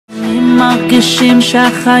מרגישים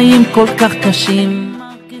שהחיים כל כך קשים.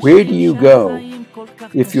 Where do you go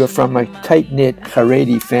if you're from a tight-knit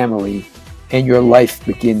Haredi family and your life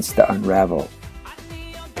begins to unravel?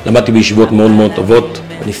 למדתי בישיבות מאוד מאוד טובות,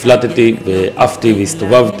 נפלטתי ועפתי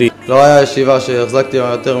והסתובבתי. לא היה ישיבה שהחזקתי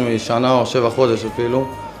יותר משנה או 7 חודש אפילו.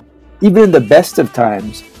 Even in the best of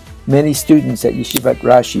times, many students at Yeshivat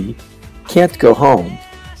Rashi can't go home.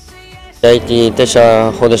 הייתי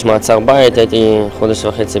 9 חודש מעצר בית, הייתי 1.5 חודש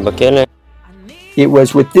בכלא. It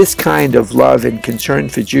was with this kind of love and concern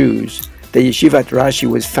for Jews that Yeshivat Rashi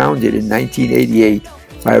was founded in 1988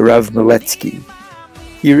 by Rav Miletsky.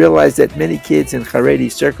 He realized that many kids in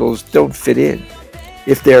Haredi circles don't fit in.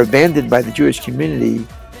 If they're abandoned by the Jewish community,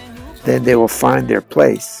 then they will find their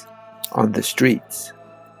place on the streets.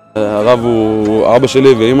 הרב הוא אבא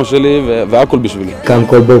שלי ואמא שלי והכל בשבילי. קם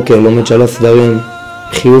כל בוקר, לומד 3 סדרים,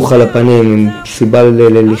 חיוך על הפנים, עם סיבה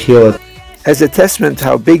לחיות. As a testament to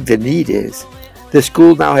how big the need is, the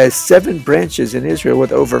school now has 7 branches in Israel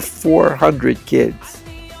with over 400 kids.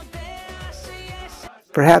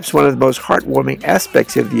 Perhaps one of the most heartwarming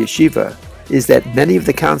aspects of the yeshiva is that many of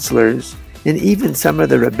the counselors and even some of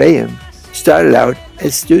the rebbeim started out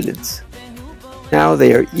as students. Now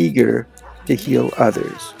they are eager to heal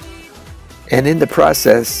others. And in the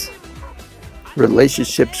process,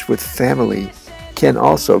 relationships with family can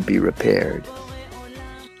also be repaired.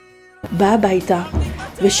 בא הביתה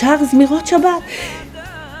ושר זמירות שבת.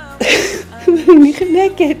 אני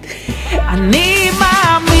נחנקת.